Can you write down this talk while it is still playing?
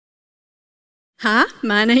Hi,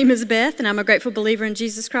 my name is Beth, and I'm a grateful believer in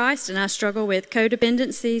Jesus Christ, and I struggle with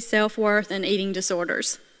codependency, self-worth, and eating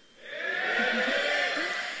disorders.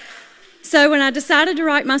 So when I decided to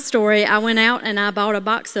write my story, I went out and I bought a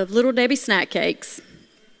box of Little Debbie snack cakes.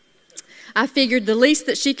 I figured the least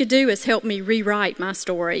that she could do is help me rewrite my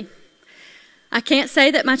story. I can't say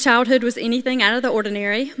that my childhood was anything out of the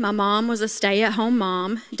ordinary. My mom was a stay-at-home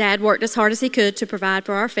mom. Dad worked as hard as he could to provide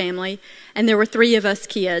for our family, and there were 3 of us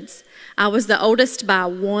kids. I was the oldest by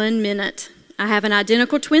 1 minute. I have an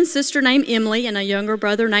identical twin sister named Emily and a younger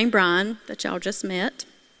brother named Brian that y'all just met.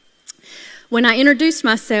 When I introduced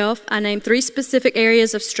myself, I named 3 specific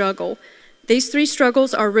areas of struggle. These 3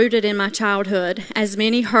 struggles are rooted in my childhood, as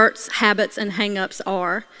many hurts, habits, and hang-ups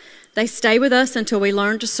are. They stay with us until we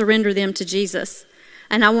learn to surrender them to Jesus,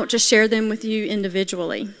 and I want to share them with you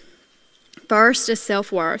individually. First is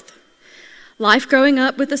self-worth. Life growing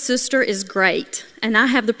up with a sister is great, and I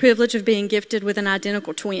have the privilege of being gifted with an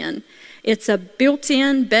identical twin. It's a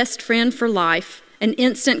built-in best friend for life, an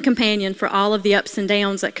instant companion for all of the ups and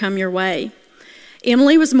downs that come your way.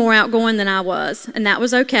 Emily was more outgoing than I was, and that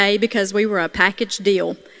was okay because we were a package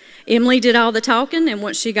deal. Emily did all the talking, and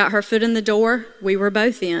once she got her foot in the door, we were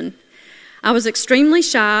both in. I was extremely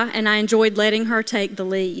shy, and I enjoyed letting her take the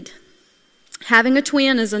lead. Having a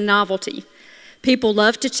twin is a novelty. People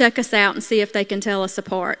love to check us out and see if they can tell us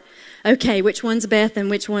apart. Okay, which one's Beth and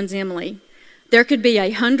which one's Emily? There could be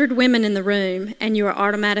 100 women in the room, and you are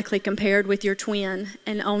automatically compared with your twin,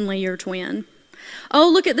 and only your twin. Oh,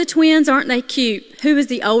 look at the twins, aren't they cute? Who is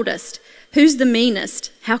the oldest? Who's the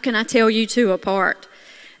meanest? How can I tell you 2 apart?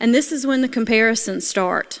 And this is when the comparisons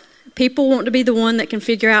start. People want to be the one that can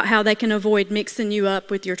figure out how they can avoid mixing you up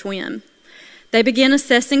with your twin. They begin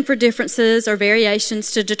assessing for differences or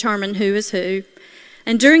variations to determine who is who.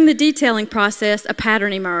 And during the detailing process, a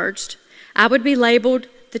pattern emerged. I would be labeled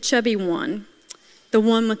the chubby one, the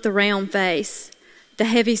one with the round face, the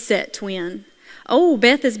heavy-set twin. Oh,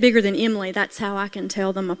 Beth is bigger than Emily. That's how I can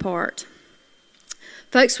tell them apart.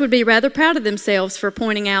 Folks would be rather proud of themselves for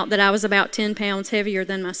pointing out that I was about 10 pounds heavier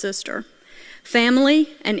than my sister. Family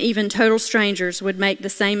and even total strangers would make the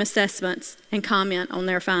same assessments and comment on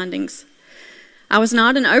their findings. I was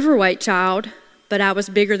not an overweight child, but I was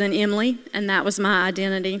bigger than Emily, and that was my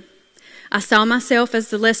identity. I saw myself as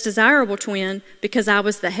the less desirable twin because I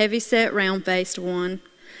was the heavy-set, round-faced one.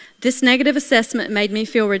 This negative assessment made me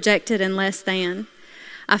feel rejected and less than.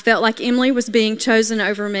 I felt like Emily was being chosen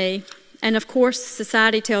over me. And of course,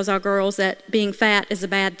 society tells our girls that being fat is a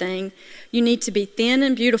bad thing. You need to be thin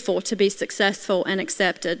and beautiful to be successful and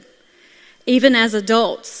accepted. Even as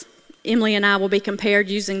adults, Emily and I will be compared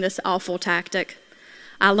using this awful tactic.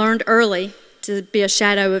 I learned early to be a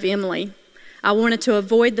shadow of Emily. I wanted to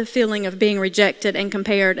avoid the feeling of being rejected and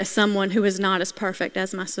compared as someone who is not as perfect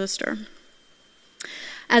as my sister.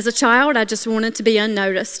 As a child, I just wanted to be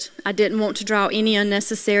unnoticed. I didn't want to draw any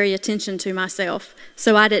unnecessary attention to myself,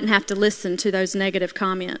 so I didn't have to listen to those negative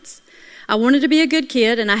comments. I wanted to be a good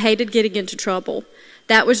kid, and I hated getting into trouble.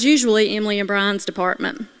 That was usually Emily and Brian's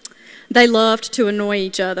department. They loved to annoy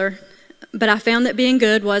each other, but I found that being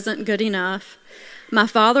good wasn't good enough. My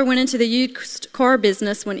father went into the used car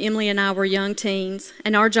business when Emily and I were young teens,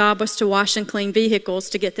 and our job was to wash and clean vehicles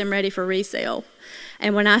to get them ready for resale.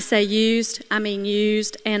 And when I say used, I mean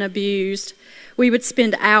used and abused. We would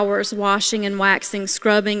spend hours washing and waxing,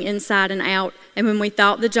 scrubbing inside and out, and when we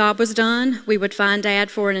thought the job was done, we would find Dad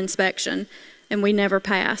for an inspection, and we never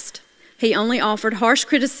passed. He only offered harsh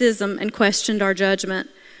criticism and questioned our judgment.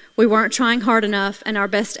 We weren't trying hard enough, and our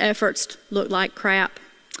best efforts looked like crap.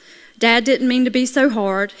 Dad didn't mean to be so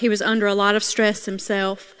hard. He was under a lot of stress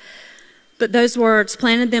himself. But those words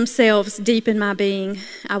planted themselves deep in my being.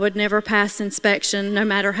 I would never pass inspection, no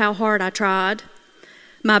matter how hard I tried.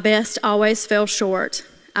 My best always fell short.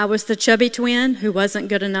 I was the chubby twin who wasn't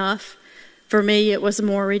good enough. For me, it was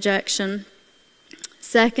more rejection.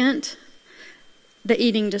 Second, the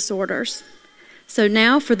eating disorders. So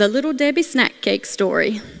now for the Little Debbie snack cake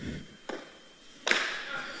story.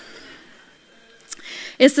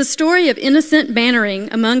 It's the story of innocent bantering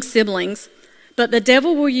among siblings, but the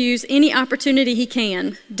devil will use any opportunity he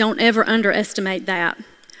can. Don't ever underestimate that.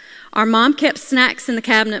 Our mom kept snacks in the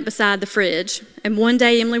cabinet beside the fridge, and one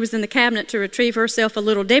day Emily was in the cabinet to retrieve herself a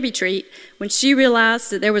Little Debbie treat when she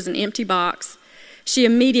realized that there was an empty box. She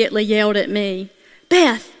immediately yelled at me,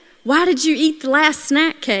 "Beth, why did you eat the last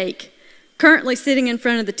snack cake?" Currently sitting in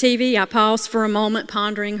front of the TV, I paused for a moment,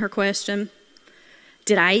 pondering her question.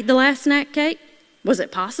 Did I eat the last snack cake? Was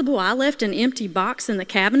it possible I left an empty box in the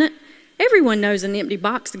cabinet? Everyone knows an empty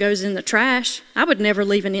box goes in the trash. I would never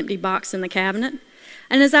leave an empty box in the cabinet.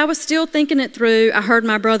 And as I was still thinking it through, I heard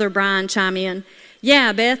my brother Brian chime in.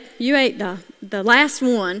 Yeah, Beth, you ate the last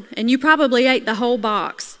one, and you probably ate the whole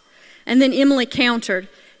box. And then Emily countered,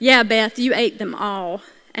 yeah, Beth, you ate them all.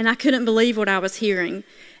 And I couldn't believe what I was hearing.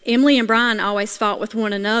 Emily and Brian always fought with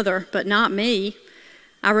one another, but not me.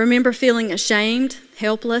 I remember feeling ashamed,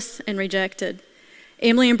 helpless, and rejected.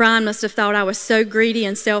 Emily and Brian must have thought I was so greedy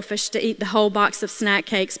and selfish to eat the whole box of snack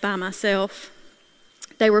cakes by myself.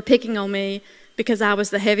 They were picking on me because I was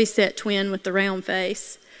the heavy-set twin with the round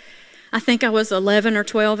face. I think I was 11 or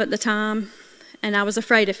 12 at the time, and I was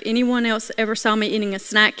afraid if anyone else ever saw me eating a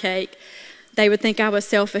snack cake, they would think I was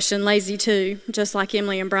selfish and lazy too, just like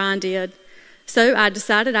Emily and Brian did. So I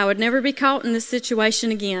decided I would never be caught in this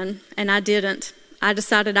situation again, and I didn't. I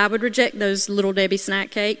decided I would reject those Little Debbie snack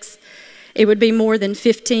cakes. It would be more than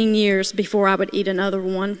 15 years before I would eat another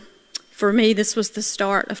one. For me, this was the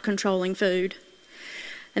start of controlling food.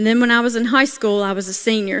 And then when I was in high school, I was a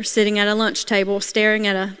senior, sitting at a lunch table, staring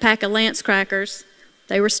at a pack of Lance crackers.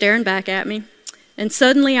 They were staring back at me. And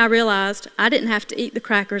suddenly I realized I didn't have to eat the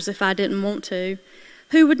crackers if I didn't want to.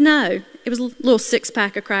 Who would know? It was a little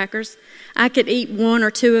 6-pack of crackers. I could eat 1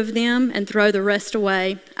 or 2 of them and throw the rest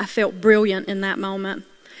away. I felt brilliant in that moment.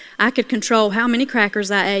 I could control how many crackers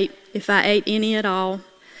I ate, if I ate any at all.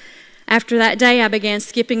 After that day, I began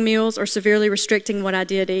skipping meals or severely restricting what I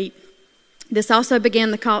did eat. This also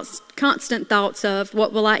began the constant thoughts of,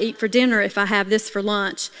 what will I eat for dinner if I have this for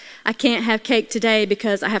lunch? I can't have cake today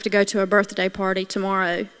because I have to go to a birthday party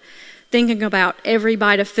tomorrow. Thinking about every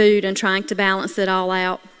bite of food and trying to balance it all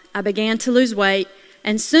out, I began to lose weight,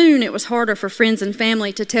 and soon it was harder for friends and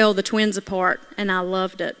family to tell the twins apart, and I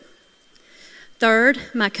loved it. Third,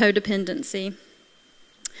 my codependency.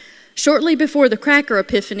 Shortly before the cracker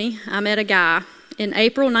epiphany, I met a guy. In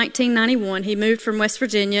April 1991, he moved from West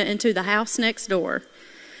Virginia into the house next door.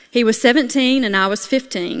 He was 17 and I was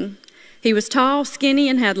 15. He was tall, skinny,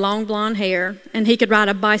 and had long blonde hair, and he could ride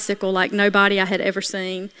a bicycle like nobody I had ever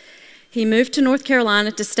seen. He moved to North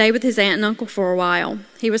Carolina to stay with his aunt and uncle for a while.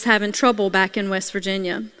 He was having trouble back in West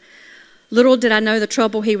Virginia. Little did I know the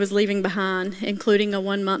trouble he was leaving behind, including a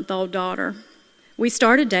 1-month-old daughter. We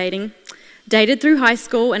started dated through high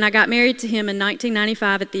school, and I got married to him in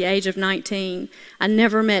 1995 at the age of 19. I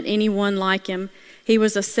never met anyone like him. He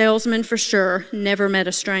was a salesman for sure, never met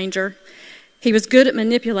a stranger. He was good at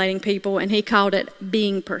manipulating people, and he called it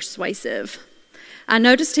being persuasive. I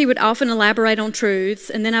noticed he would often elaborate on truths,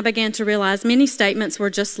 and then I began to realize many statements were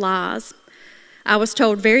just lies. I was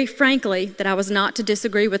told very frankly that I was not to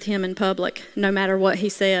disagree with him in public, no matter what he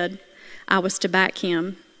said. I was to back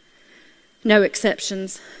him. No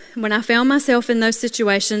exceptions. When I found myself in those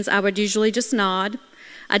situations, I would usually just nod.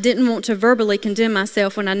 I didn't want to verbally condemn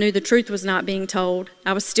myself when I knew the truth was not being told.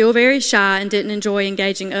 I was still very shy and didn't enjoy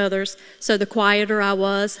engaging others, so the quieter I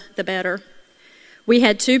was, the better. We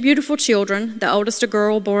had 2 beautiful children, the oldest a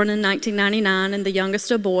girl born in 1999 and the youngest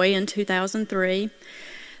a boy in 2003.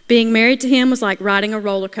 Being married to him was like riding a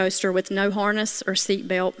roller coaster with no harness or seat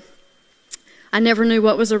belt. I never knew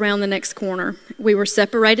what was around the next corner. We were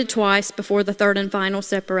separated twice before the third and final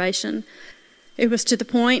separation. It was to the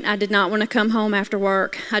point I did not want to come home after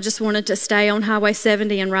work. I just wanted to stay on Highway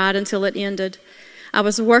 70 and ride until it ended. I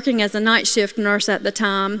was working as a night shift nurse at the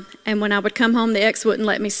time, and when I would come home, the ex wouldn't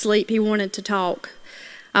let me sleep. He wanted to talk.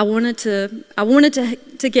 I wanted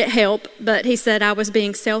to get help, but he said I was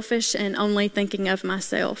being selfish and only thinking of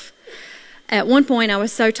myself. At one point, I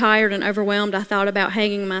was so tired and overwhelmed, I thought about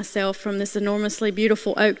hanging myself from this enormously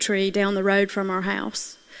beautiful oak tree down the road from our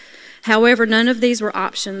house. However, none of these were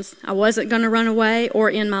options. I wasn't going to run away or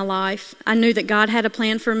end my life. I knew that God had a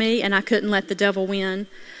plan for me, and I couldn't let the devil win.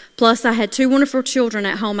 Plus, I had 2 wonderful children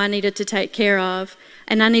at home I needed to take care of,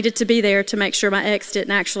 and I needed to be there to make sure my ex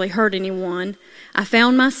didn't actually hurt anyone. I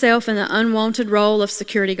found myself in the unwanted role of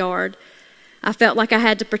security guard. I felt like I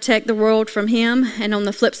had to protect the world from him, and on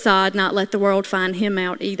the flip side, not let the world find him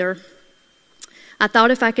out either. I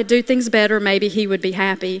thought if I could do things better, maybe he would be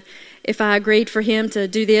happy. If I agreed for him to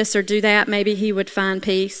do this or do that, maybe he would find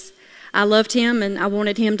peace. I loved him, and I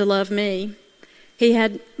wanted him to love me. He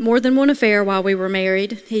had more than one affair while we were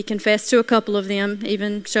married. He confessed to a couple of them,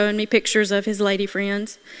 even showing me pictures of his lady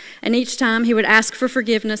friends. And each time he would ask for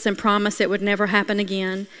forgiveness and promise it would never happen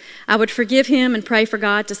again. I would forgive him and pray for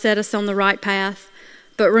God to set us on the right path.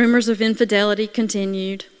 But rumors of infidelity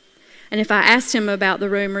continued. And if I asked him about the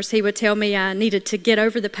rumors, he would tell me I needed to get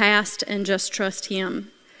over the past and just trust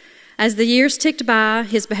him. As the years ticked by,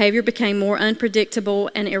 his behavior became more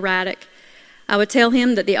unpredictable and erratic. I would tell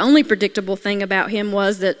him that the only predictable thing about him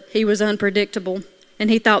was that he was unpredictable, and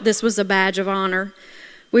he thought this was a badge of honor.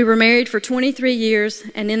 We were married for 23 years,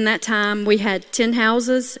 and in that time, we had 10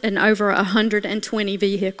 houses and over 120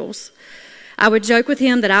 vehicles. I would joke with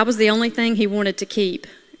him that I was the only thing he wanted to keep.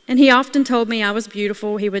 And he often told me I was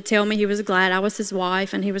beautiful. He would tell me he was glad I was his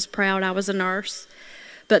wife, and he was proud I was a nurse.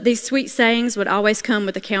 But these sweet sayings would always come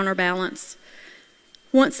with a counterbalance.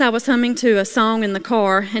 Once I was humming to a song in the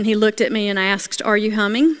car, and he looked at me and asked, "Are you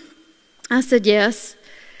humming?" I said yes.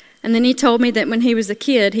 And then he told me that when he was a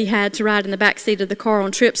kid, he had to ride in the back seat of the car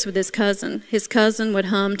on trips with his cousin. His cousin would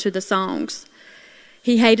hum to the songs.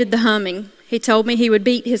 He hated the humming. He told me he would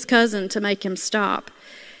beat his cousin to make him stop.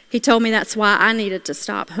 He told me that's why I needed to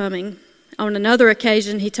stop humming. On another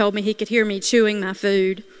occasion, he told me he could hear me chewing my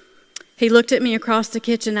food. He looked at me across the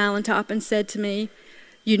kitchen island top and said to me,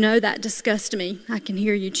 "You know that disgusts me. I can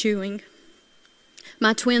hear you chewing."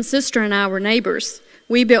 My twin sister and I were neighbors.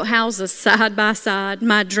 We built houses side by side.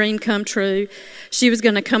 My dream come true. She was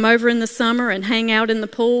going to come over in the summer and hang out in the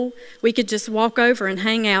pool. We could just walk over and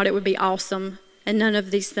hang out. It would be awesome. And none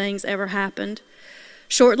of these things ever happened.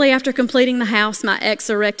 Shortly after completing the house, my ex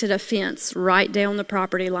erected a fence right down the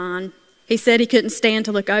property line. He said he couldn't stand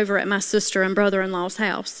to look over at my sister and brother-in-law's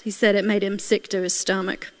house. He said it made him sick to his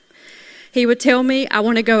stomach. He would tell me, "I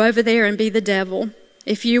want to go over there and be the devil.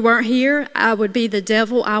 If you weren't here, I would be the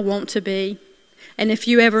devil I want to be. And if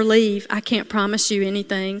you ever leave, I can't promise you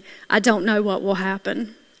anything. I don't know what will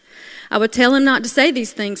happen." I would tell him not to say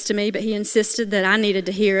these things to me, but he insisted that I needed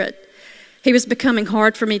to hear it. He was becoming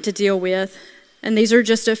hard for me to deal with, and these are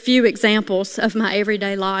just a few examples of my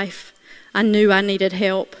everyday life. I knew I needed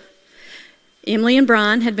help. Emily and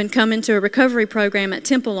Brian had been coming to a recovery program at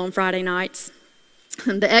Temple on Friday nights.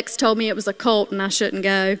 The ex told me it was a cult and I shouldn't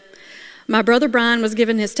go. My brother Brian was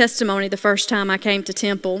giving his testimony the first time I came to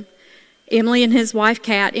Temple. Emily and his wife,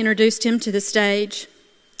 Kat, introduced him to the stage.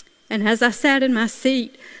 And as I sat in my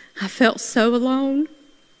seat, I felt so alone.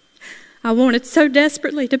 I wanted so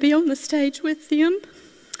desperately to be on the stage with them.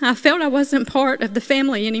 I felt I wasn't part of the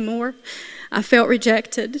family anymore. I felt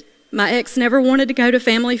rejected. My ex never wanted to go to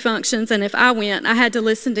family functions, and if I went, I had to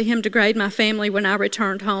listen to him degrade my family when I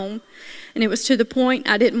returned home. And it was to the point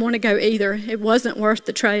I didn't want to go either. It wasn't worth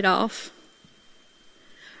the trade-off.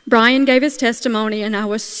 Brian gave his testimony, and I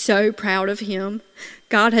was so proud of him.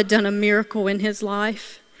 God had done a miracle in his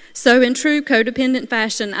life. So in true codependent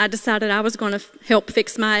fashion, I decided I was going to help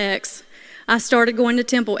fix my ex. I started going to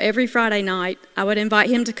Temple every Friday night. I would invite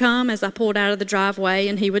him to come as I pulled out of the driveway,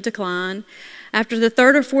 and he would decline. After the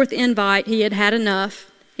third or fourth invite, he had had enough.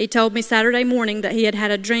 He told me Saturday morning that he had had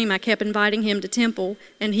a dream I kept inviting him to Temple,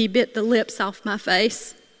 and he bit the lips off my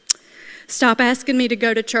face. "Stop asking me to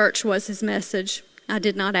go to church," was his message. I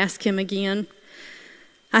did not ask him again.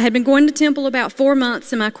 I had been going to Temple about 4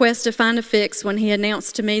 months in my quest to find a fix when he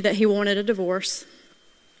announced to me that he wanted a divorce.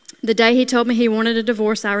 The day he told me he wanted a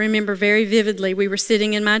divorce, I remember very vividly. We were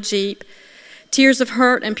sitting in my Jeep. Tears of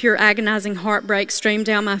hurt and pure agonizing heartbreak streamed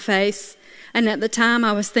down my face. And at the time,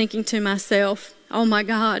 I was thinking to myself, "Oh my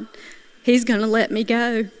God, he's going to let me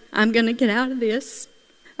go. I'm going to get out of this.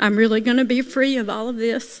 I'm really going to be free of all of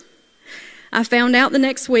this." I found out the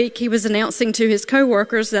next week he was announcing to his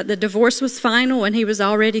coworkers that the divorce was final and he was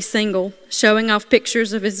already single, showing off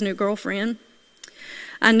pictures of his new girlfriend.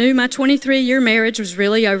 I knew my 23-year marriage was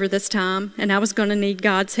really over this time, and I was going to need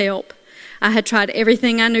God's help. I had tried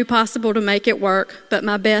everything I knew possible to make it work, but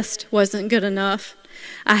my best wasn't good enough.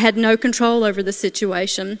 I had no control over the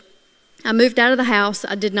situation. I moved out of the house.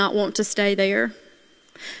 I did not want to stay there.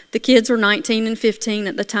 The kids were 19 and 15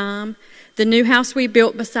 at the time. The new house we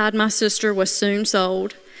built beside my sister was soon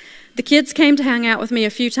sold. The kids came to hang out with me a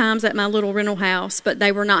few times at my little rental house, but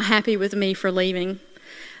they were not happy with me for leaving.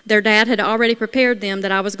 Their dad had already prepared them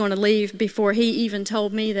that I was going to leave before he even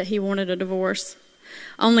told me that he wanted a divorce.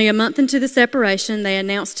 Only a month into the separation, they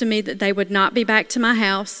announced to me that they would not be back to my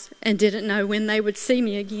house and didn't know when they would see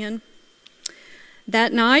me again.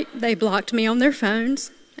 That night, they blocked me on their phones,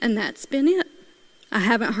 and that's been it. I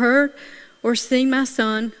haven't heard or seen my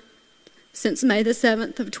son since May the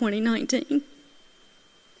 7th of 2019.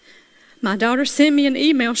 My daughter sent me an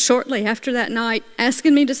email shortly after that night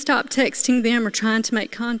asking me to stop texting them or trying to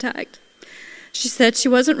make contact. She said she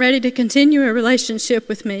wasn't ready to continue a relationship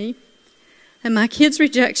with me, and my kids'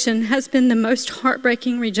 rejection has been the most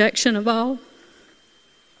heartbreaking rejection of all.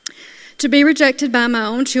 To be rejected by my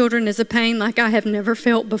own children is a pain like I have never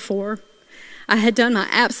felt before. I had done my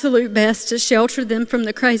absolute best to shelter them from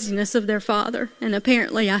the craziness of their father, and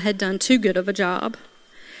apparently I had done too good of a job.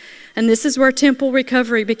 And this is where Temple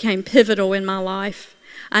recovery became pivotal in my life.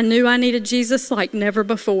 I knew I needed Jesus like never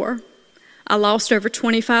before. I lost over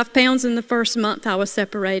 25 pounds in the first month I was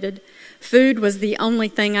separated. Food was the only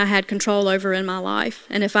thing I had control over in my life,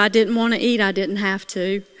 and if I didn't want to eat, I didn't have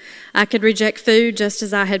to. I could reject food just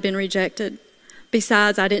as I had been rejected.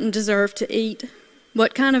 Besides, I didn't deserve to eat.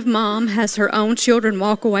 What kind of mom has her own children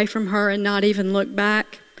walk away from her and not even look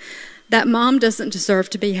back? That mom doesn't deserve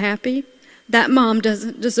to be happy. That mom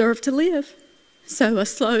doesn't deserve to live. So a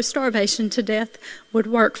slow starvation to death would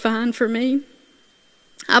work fine for me.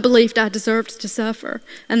 I believed I deserved to suffer,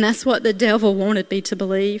 and that's what the devil wanted me to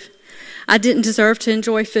believe. I didn't deserve to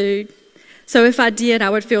enjoy food, so if I did,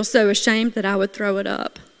 I would feel so ashamed that I would throw it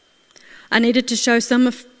up. I needed to show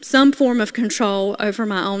some form of control over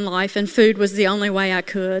my own life, and food was the only way I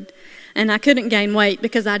could. And I couldn't gain weight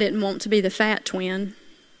because I didn't want to be the fat twin.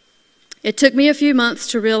 It took me a few months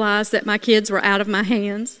to realize that my kids were out of my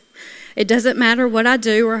hands. It doesn't matter what I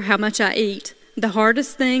do or how much I eat. The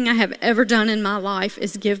hardest thing I have ever done in my life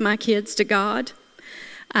is give my kids to God.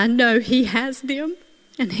 I know He has them,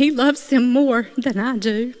 and He loves them more than I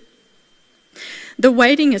do. The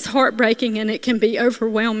waiting is heartbreaking, and it can be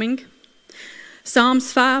overwhelming.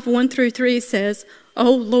 Psalms 5:1-3 says, "O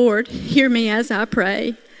Lord, hear me as I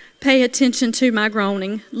pray. Pay attention to my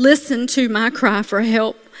groaning. Listen to my cry for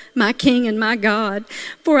help, my King and my God,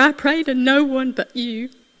 for I pray to no one but you.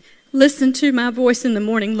 Listen to my voice in the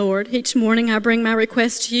morning, Lord. Each morning I bring my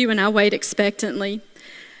request to you and I wait expectantly."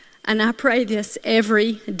 And I pray this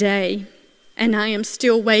every day, and I am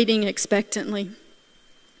still waiting expectantly.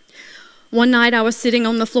 One night I was sitting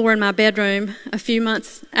on the floor in my bedroom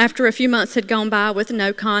after a few months had gone by with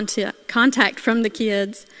no contact from the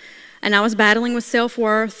kids, and I was battling with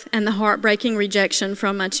self-worth and the heartbreaking rejection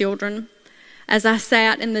from my children. As I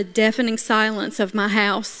sat in the deafening silence of my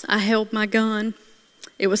house, I held my gun.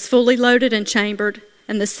 It was fully loaded and chambered,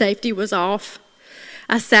 and the safety was off.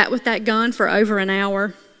 I sat with that gun for over an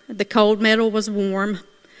hour. The cold metal was warm.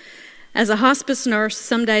 As a hospice nurse,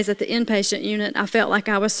 some days at the inpatient unit, I felt like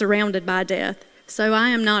I was surrounded by death. So I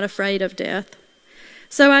am not afraid of death.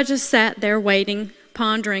 So I just sat there waiting,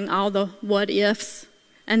 pondering all the what-ifs,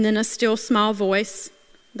 and then a still small voice,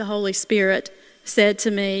 the Holy Spirit, said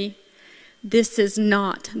to me, "This is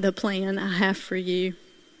not the plan I have for you."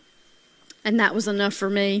 And that was enough for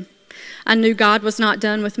me. I knew God was not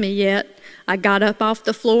done with me yet. I got up off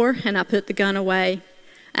the floor and I put the gun away.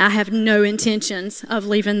 I have no intentions of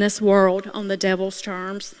leaving this world on the devil's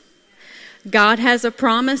terms. God has a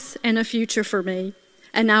promise and a future for me,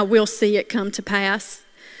 and I will see it come to pass.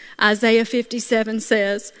 Isaiah 57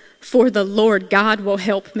 says, "For the Lord God will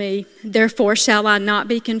help me. Therefore shall I not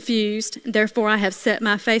be confused. Therefore I have set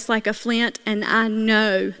my face like a flint, and I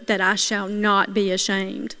know that I shall not be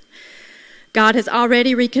ashamed." God has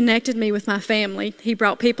already reconnected me with my family. He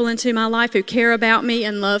brought people into my life who care about me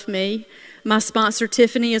and love me. My sponsor,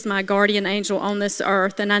 Tiffany, is my guardian angel on this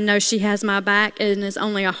earth, and I know she has my back and is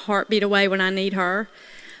only a heartbeat away when I need her.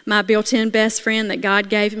 My built-in best friend that God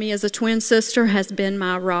gave me as a twin sister has been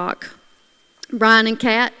my rock. Brian and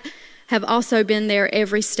Kat have also been there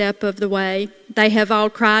every step of the way. They have all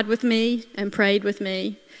cried with me and prayed with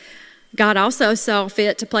me. God also saw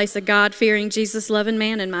fit to place a God-fearing, Jesus-loving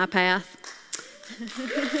man in my path.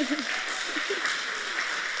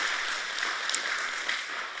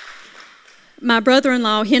 My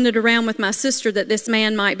brother-in-law hinted around with my sister that this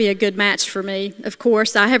man might be a good match for me. Of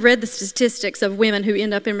course, I have read the statistics of women who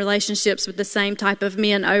end up in relationships with the same type of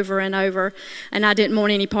men over and over, and I didn't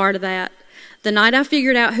want any part of that. The night I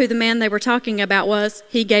figured out who the man they were talking about was,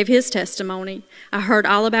 he gave his testimony. I heard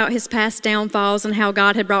all about his past downfalls and how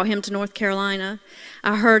God had brought him to North Carolina.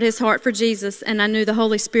 I heard his heart for Jesus, and I knew the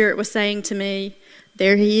Holy Spirit was saying to me,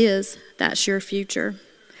 "There he is. That's your future."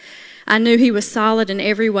 I knew he was solid in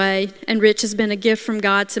every way, and Rich has been a gift from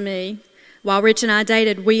God to me. While Rich and I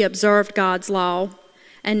dated, we observed God's law,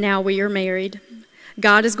 and now we are married.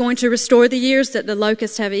 God is going to restore the years that the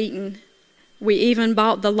locusts have eaten. We even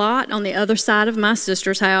bought the lot on the other side of my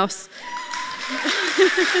sister's house.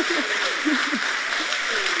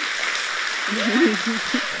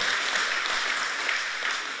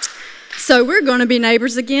 So we're going to be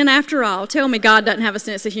neighbors again after all. Tell me God doesn't have a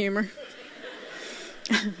sense of humor.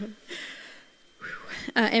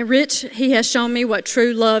 And Rich, he has shown me what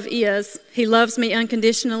true love is. He loves me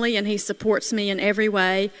unconditionally, and he supports me in every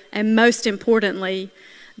way. And most importantly,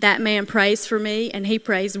 that man prays for me, and he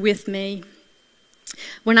prays with me.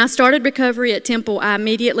 When I started recovery at Temple, I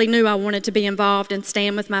immediately knew I wanted to be involved and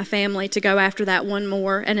stand with my family to go after that one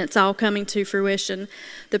more, and it's all coming to fruition.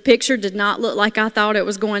 The picture did not look like I thought it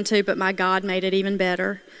was going to, but my God made it even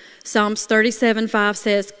better. Psalms 37:5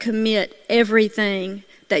 says, "Commit everything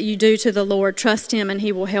that you do to the Lord. Trust Him and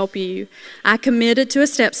He will help you. I committed to a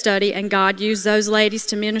step study, and God used those ladies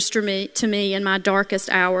to minister to me in my darkest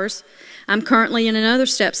hours. I'm currently in another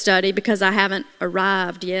step study because I haven't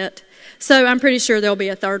arrived yet. So I'm pretty sure there'll be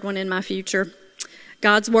a third one in my future.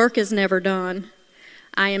 God's work is never done.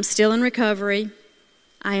 I am still in recovery.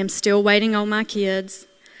 I am still waiting on my kids.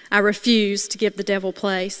 I refuse to give the devil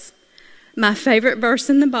place. My favorite verse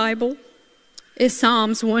in the Bible is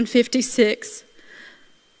Psalms 156.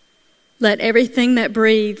 Let everything that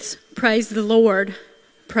breathes praise the Lord.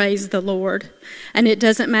 Praise the Lord. And it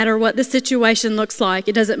doesn't matter what the situation looks like.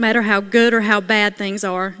 It doesn't matter how good or how bad things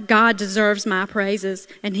are. God deserves my praises,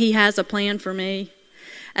 and He has a plan for me.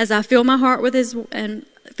 As I fill my heart with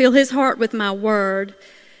fill His heart with my word,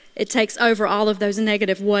 it takes over all of those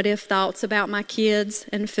negative what-if thoughts about my kids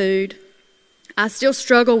and food. I still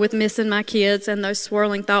struggle with missing my kids and those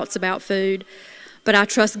swirling thoughts about food, but I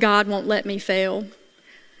trust God won't let me fail.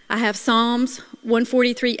 I have Psalms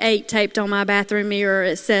 143:8 taped on my bathroom mirror.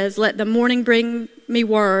 It says, "Let the morning bring me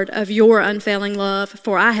word of your unfailing love,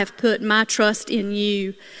 for I have put my trust in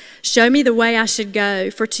you. Show me the way I should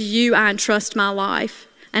go, for to you I entrust my life."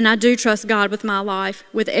 And I do trust God with my life.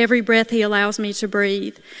 With every breath He allows me to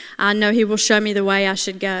breathe, I know He will show me the way I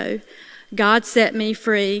should go. God set me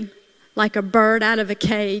free like a bird out of a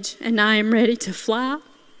cage, and I am ready to fly.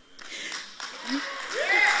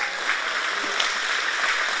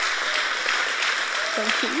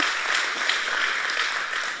 Thank you.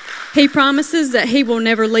 He promises that He will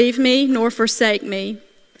never leave me nor forsake me,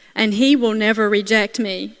 and He will never reject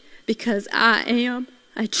me because I am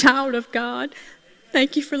a child of God.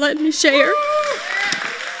 Thank you for letting me share.